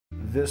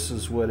this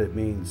is what it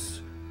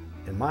means,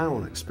 in my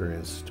own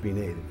experience, to be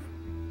native,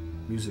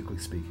 musically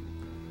speaking.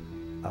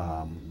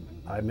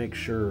 I make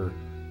sure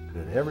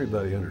that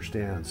everybody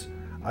understands.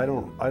 I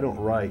don't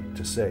write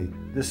to say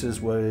this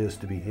is what it is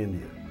to be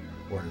Indian,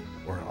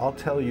 or I'll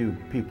tell you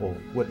people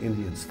what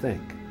Indians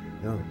think.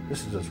 You know,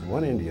 this is just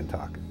one Indian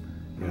talking,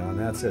 you know, and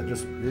that's it.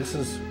 Just this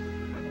is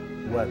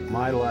what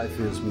my life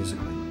is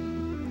musically.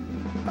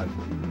 I've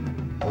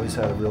always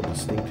had a real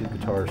distinctive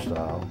guitar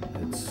style.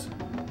 It's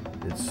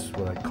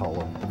what I call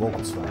a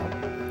vocal style.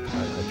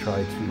 I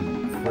try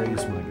to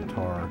phrase my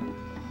guitar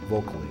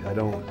vocally. I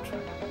don't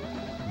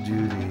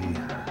do the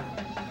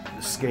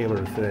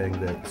scalar thing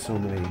that so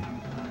many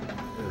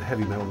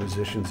heavy metal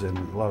musicians and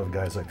a lot of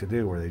guys like to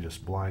do, where they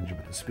just blind you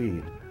with the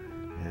speed.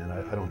 And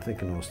I don't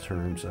think in those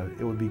terms.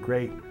 It would be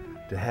great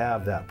to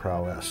have that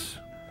prowess,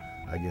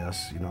 I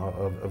guess, you know,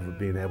 of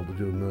being able to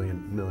do a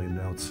million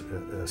notes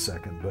a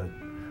second. But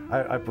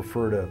I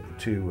prefer to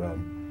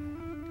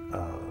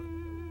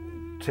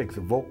take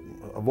a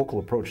vocal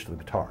approach to the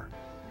guitar.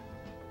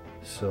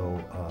 So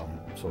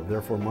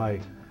therefore my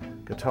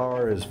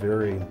guitar is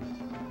very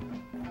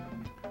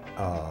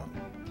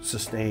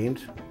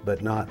sustained,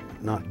 but not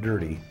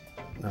dirty,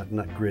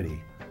 not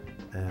gritty,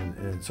 and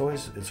it's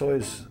always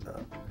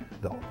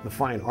the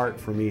fine art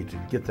for me to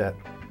get that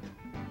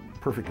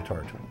perfect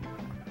guitar tone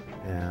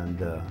and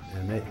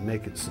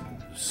make it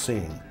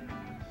sing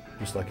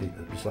just like a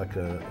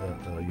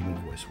human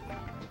voice would.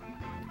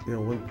 You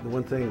know, the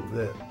one thing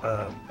that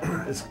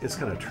it's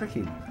kind of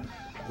tricky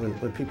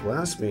when people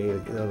ask me,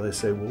 you know, they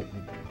say, well,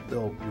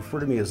 they'll refer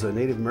to me as a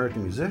Native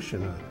American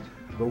musician,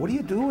 but what do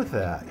you do with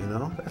that? You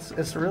know,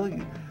 it's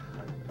really,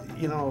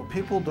 you know,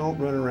 people don't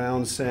run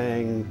around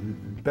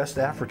saying best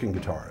African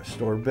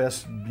guitarist or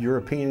best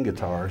European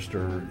guitarist,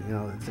 or, you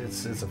know,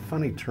 it's a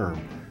funny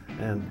term,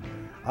 and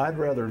I'd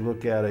rather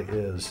look at it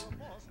as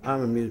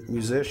I'm a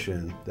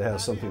musician that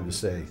has something to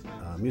say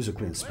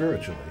musically and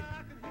spiritually,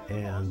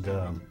 and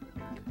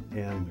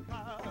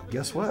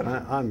guess what?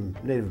 I'm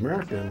Native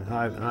American, and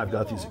I've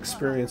got these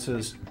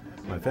experiences.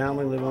 My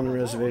family live on the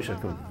reservation. I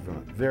come from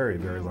a very,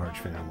 very large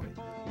family.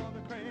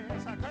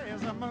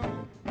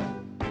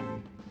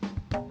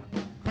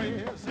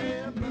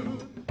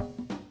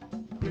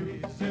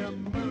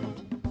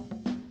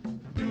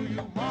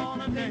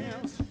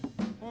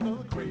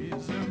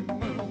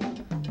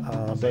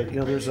 But you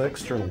know, there's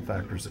external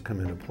factors that come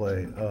into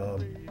play.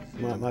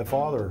 My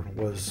father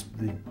was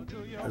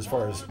as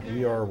far as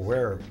we are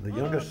aware, the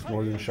youngest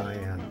Northern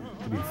Cheyenne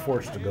to be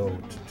forced to go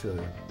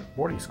to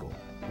boarding school,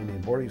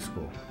 Indian boarding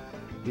school.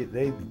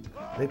 They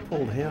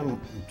pulled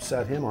him,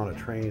 sat him on a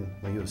train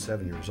when he was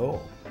 7 years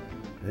old,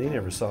 and he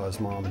never saw his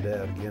mom and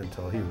dad again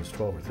until he was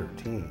 12 or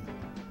 13.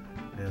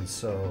 And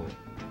so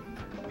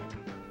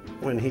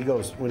when he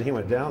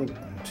went down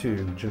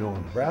to Genoa,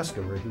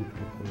 Nebraska, where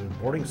the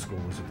boarding school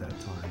was at that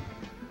time,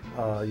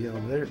 you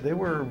know, they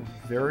were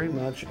very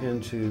much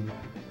into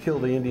kill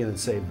the Indian and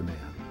save the man.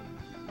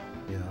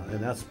 You know, and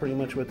that's pretty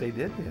much what they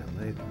did to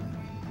him.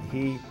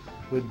 He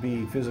would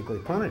be physically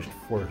punished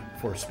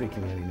for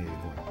speaking any native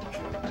language.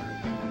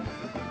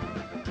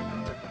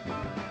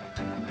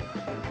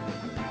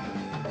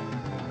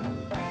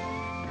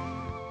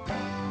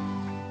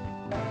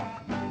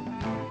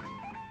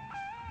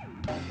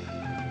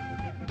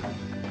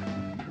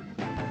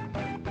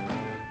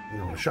 You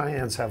know,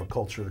 Cheyennes have a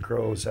culture, the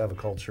Crows have a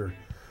culture,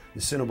 the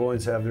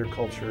Assiniboines have their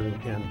culture,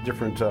 and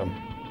different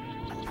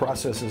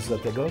processes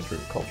that they go through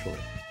culturally.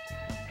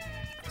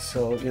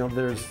 So, you know,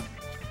 there's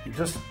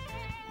just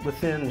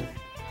within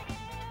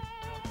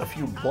a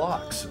few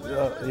blocks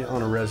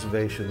on a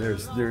reservation,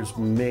 there's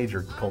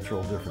major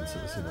cultural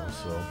differences, you know.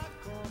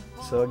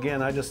 So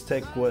again, I just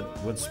take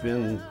what's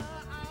been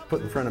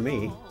put in front of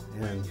me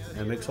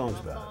and make songs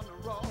about it.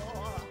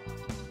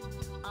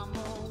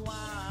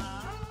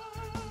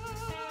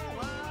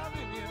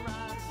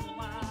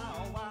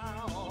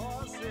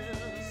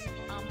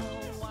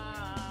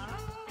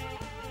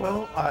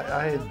 Well,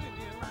 I had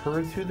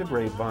heard through the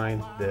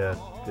grapevine that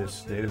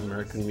this Native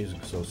American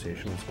Music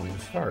Association was going to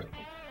start.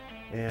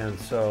 And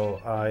so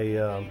I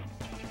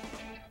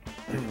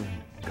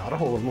got a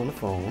hold of them on the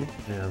phone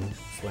and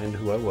explained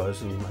who I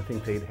was, and I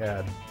think they'd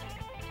had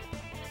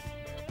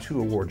 2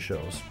 award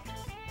shows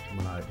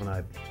when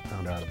I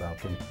found out about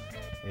them.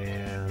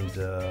 And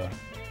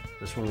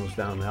this one was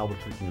down in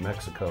Albuquerque, New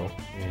Mexico,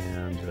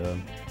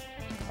 and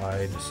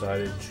I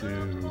decided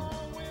to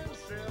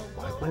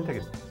buy a plane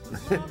ticket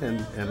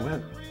and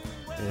went.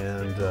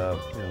 And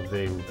you know,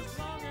 they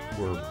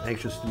were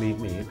anxious to meet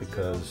me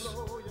because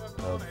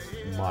of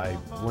my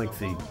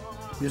lengthy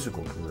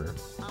musical career,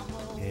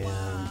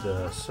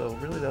 and so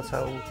really that's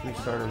how we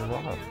started it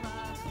off.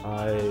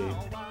 I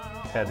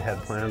had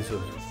plans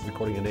of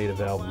recording a native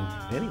album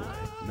anyway.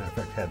 Matter of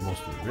fact, had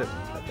most of it written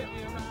at that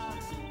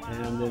point.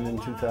 And then in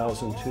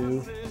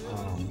 2002,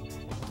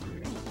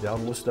 the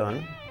album was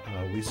done.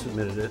 We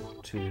submitted it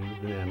to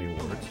the NAMI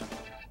Awards,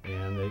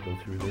 and they go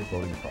through their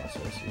voting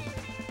processes.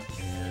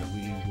 And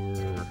we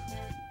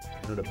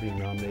ended up being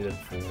nominated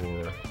for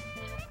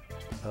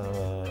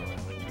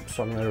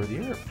Songwriter of the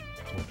Year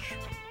which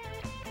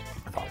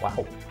I thought,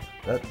 wow,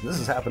 this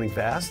is happening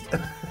fast.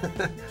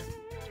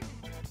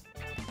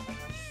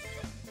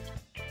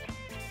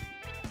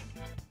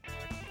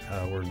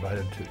 We're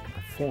invited to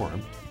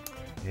perform,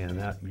 and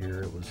that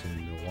year it was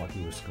in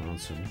Milwaukee,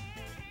 Wisconsin,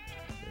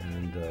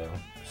 and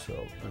so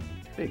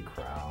a big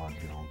crowd,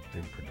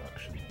 big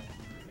production,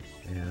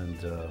 and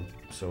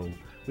so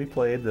we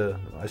played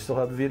I still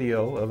have a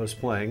video of us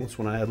playing. It's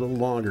when I had a little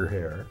longer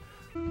hair.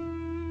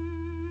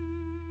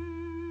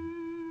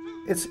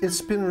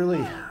 It's been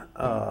really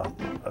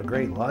a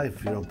great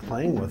life,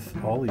 playing with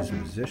all these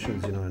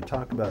musicians, and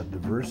talk about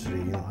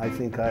diversity. I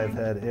think I've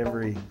had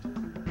every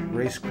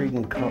race, creed,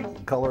 and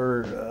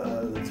color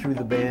through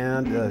the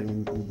band.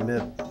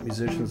 Met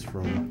musicians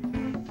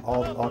from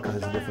all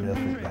kinds of different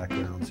ethnic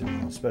backgrounds,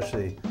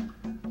 especially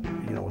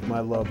with my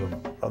love of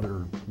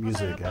other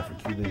music,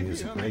 Afro-Cuban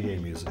music, reggae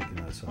music.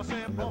 So I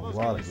met a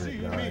lot of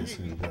great guys,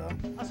 and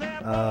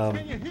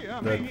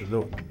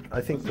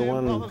I think the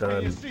one that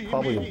I'm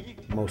probably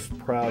most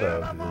proud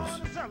of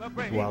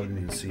is Wild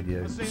Indian CD,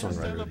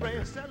 Songwriter of the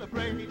Year.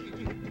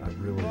 I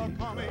really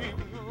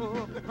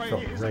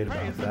felt great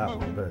about that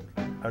one, but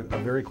a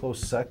very close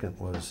second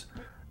was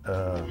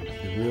the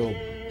real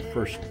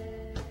first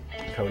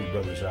Coyote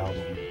Brothers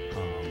album,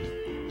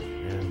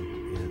 and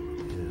it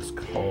is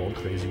called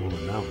Crazy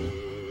Woman Mountain,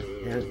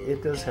 and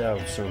it does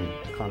have some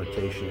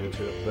connotation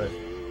into it, but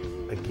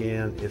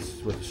again,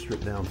 it's with a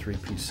stripped down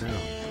 3-piece sound.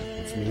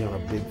 It's me on a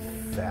big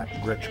fat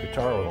Gretsch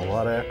guitar with a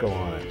lot of echo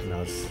on it.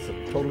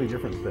 It's totally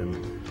different than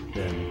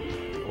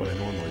what I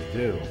normally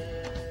do.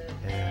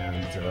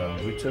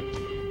 And we took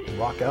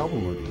Rock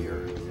Album of the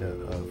Year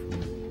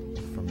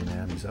from the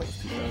Nannies. That was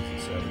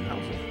 2007.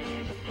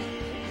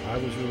 I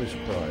was really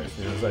surprised.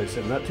 And as I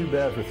said, not too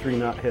bad for 3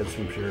 knotheads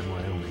from Cheyenne,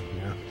 Wyoming.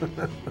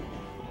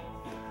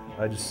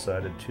 I just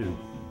decided to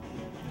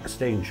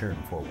stay in Cheyenne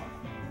for a while,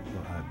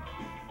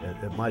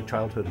 at my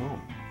childhood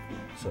home.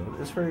 So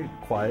it's very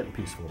quiet and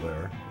peaceful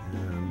there.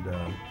 And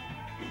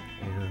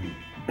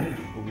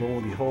lo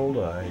and behold,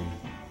 I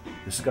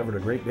discovered a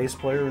great bass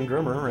player and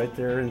drummer right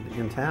there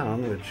in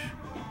town, which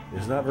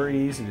is not very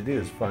easy to do,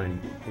 is find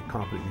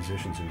competent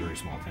musicians in very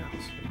small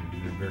towns.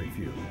 There are very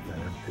few,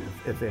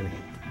 if any.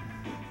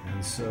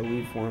 And so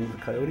we formed the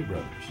Coyote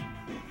Brothers.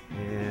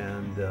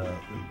 And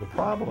the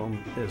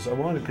problem is I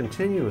wanted to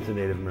continue with the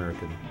Native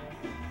American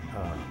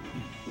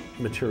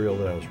material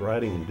that I was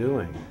writing and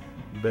doing,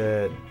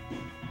 but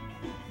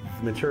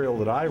the material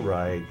that I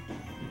write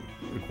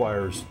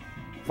requires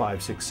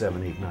 5, 6,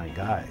 7, 8, 9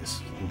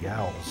 guys and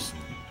gals.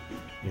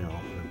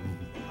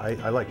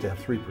 I like to have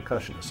 3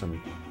 percussionists.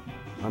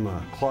 I'm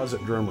a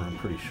closet drummer, I'm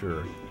pretty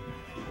sure.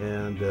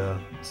 And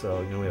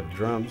so we have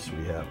drums,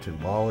 we have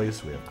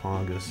timbales, we have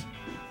congas,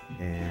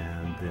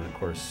 and then of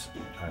course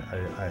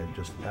I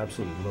just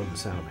absolutely love the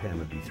sound of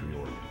Hammond B3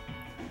 organ.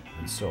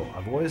 And so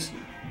I've always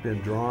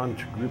been drawn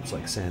to groups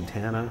like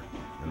Santana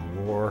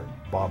and War,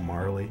 Bob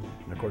Marley,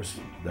 and of course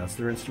that's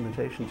their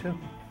instrumentation too.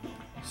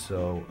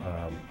 So,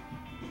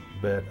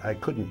 but I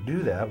couldn't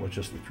do that with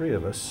just the 3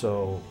 of us,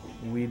 so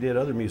we did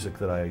other music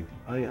that I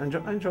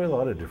enjoy a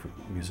lot of different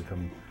music.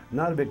 I'm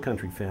not a big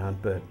country fan,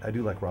 but I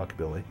do like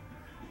rockabilly,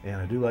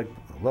 and I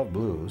love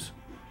blues,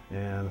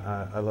 and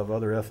I love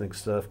other ethnic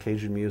stuff,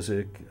 Cajun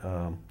music,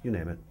 you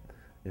name it.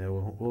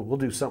 We'll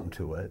do something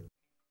to it.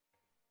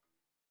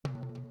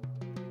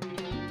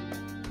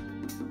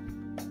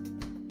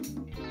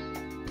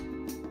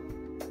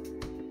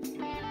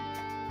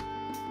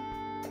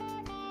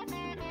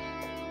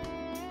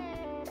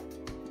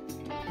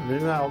 The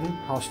new album,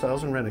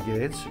 Hostiles and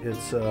Renegades,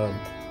 it's a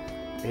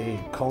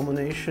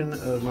culmination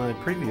of my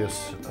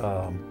previous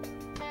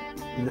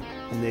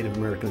Native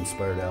American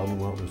inspired album.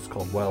 Well, it was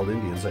called Wild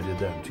Indians. I did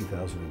that in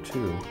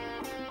 2002,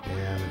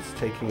 and it's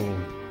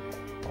taking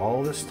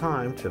all this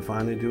time to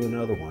finally do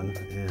another one.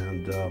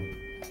 And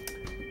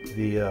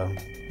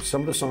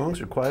some of the songs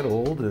are quite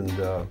old, and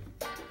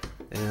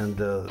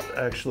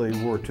actually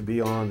were to be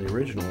on the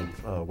original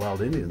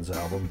Wild Indians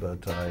album,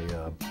 but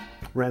I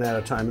ran out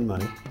of time and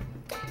money.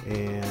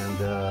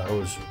 And I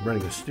was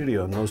renting a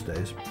studio in those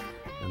days,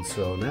 and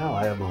so now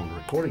I have my own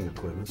recording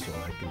equipment, so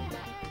I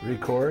can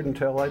record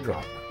until I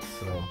drop.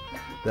 So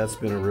that's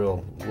been a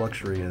real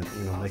luxury in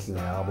making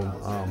an album.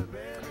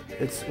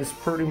 It's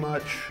pretty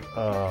much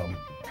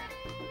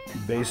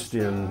based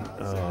in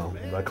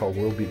what I call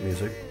world beat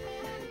music,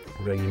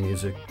 reggae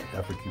music,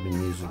 Afro-Cuban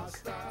music.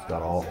 It's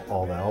got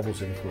all the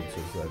album's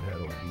influences that I've had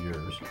over the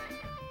years.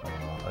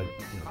 I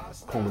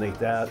culminate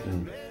that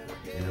and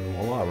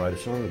voila, write a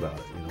song about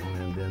it,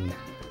 and then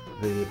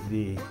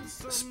the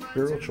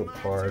spiritual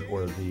part,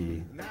 or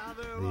the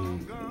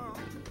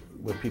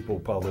what people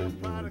probably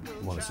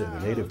want to say the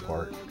native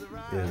part,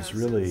 is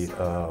really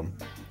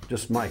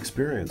just my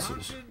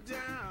experiences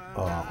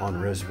on the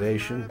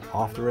reservation,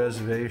 off the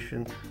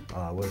reservation,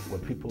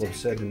 what people have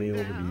said to me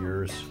over the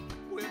years.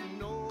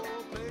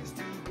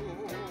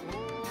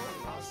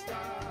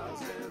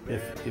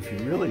 If you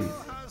really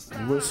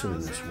listen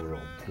in this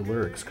world, the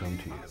lyrics come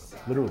to you,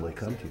 literally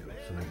come to you.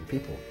 So when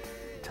people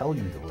tell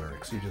you the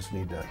lyrics, you just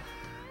need to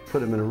put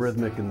them in a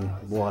rhythmic and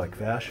melodic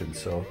fashion.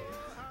 So,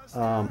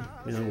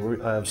 you know,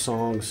 I have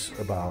songs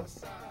about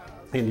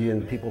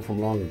Indian people from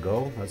long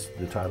ago. That's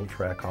the title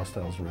track,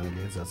 Hostiles and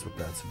Renegades. That's what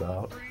that's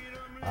about.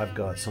 I've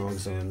got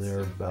songs on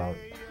there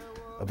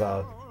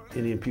about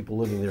Indian people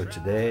living there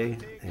today,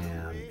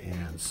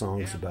 and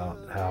songs about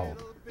how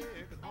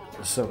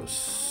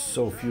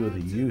so few of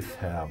the youth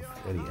have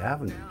any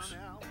avenues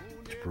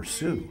to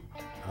pursue,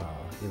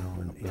 you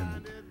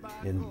know,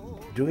 in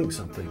doing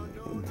something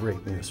great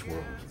in this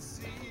world.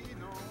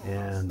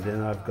 And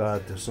then I've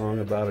got the song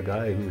about a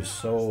guy who's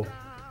so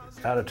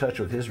out of touch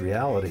with his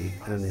reality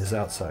and his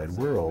outside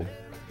world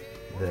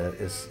that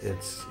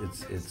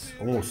it's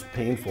almost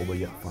painful but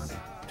yet funny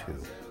too.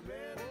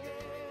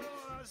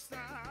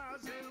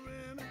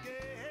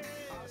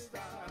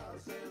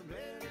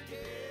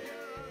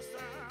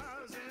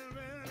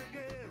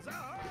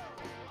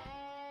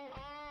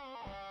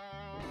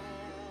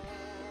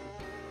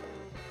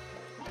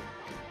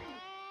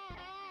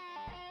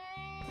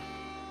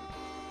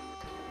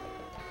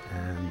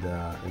 And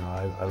you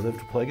know, I live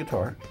to play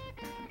guitar.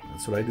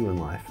 That's what I do in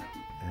life.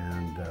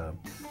 And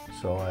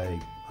so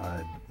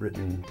I've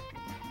written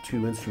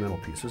 2 instrumental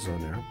pieces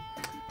on there.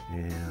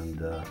 And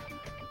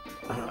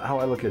how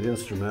I look at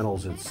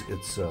instrumentals,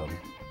 it's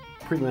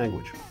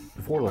pre-language,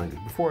 before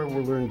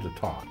we're learning to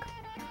talk,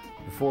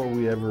 before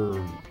we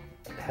ever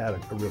had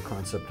a real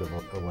concept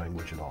of a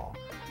language at all.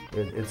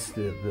 It's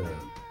the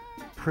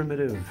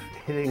primitive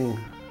hitting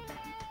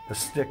a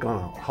stick on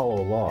a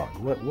hollow log.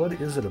 What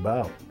is it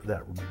about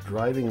that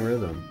driving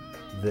rhythm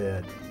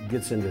that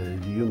gets into the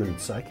human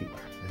psyche?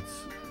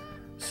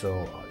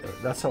 So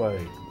that's how I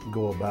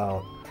go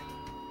about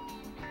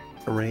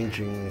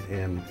arranging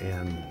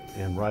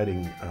and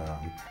writing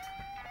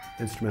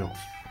instrumentals.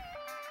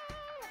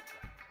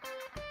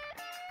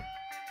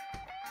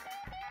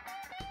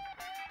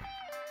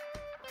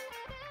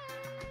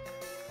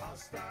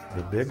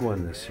 The big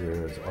one this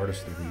year is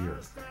Artist of the Year.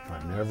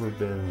 I've never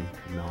been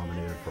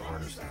nominated for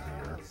Artist of the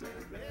Year,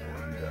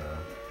 and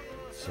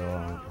so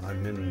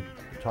I'm in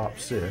the top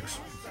 6,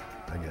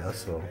 I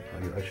guess, so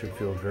I should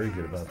feel very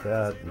good about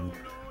that. And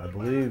I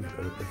believe,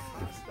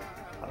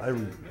 if I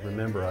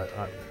remember,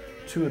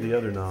 2 of the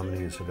other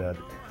nominees had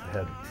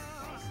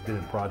been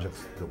in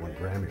projects that won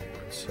Grammy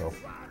Awards, so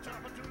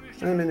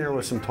I'm in there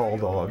with some tall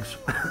dogs.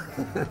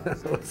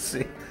 We'll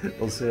see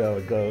how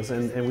it goes.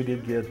 And we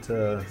did get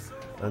a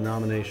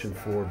nomination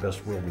for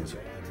Best World Music,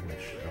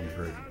 which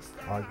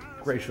I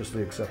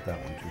graciously accept that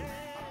one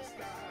too.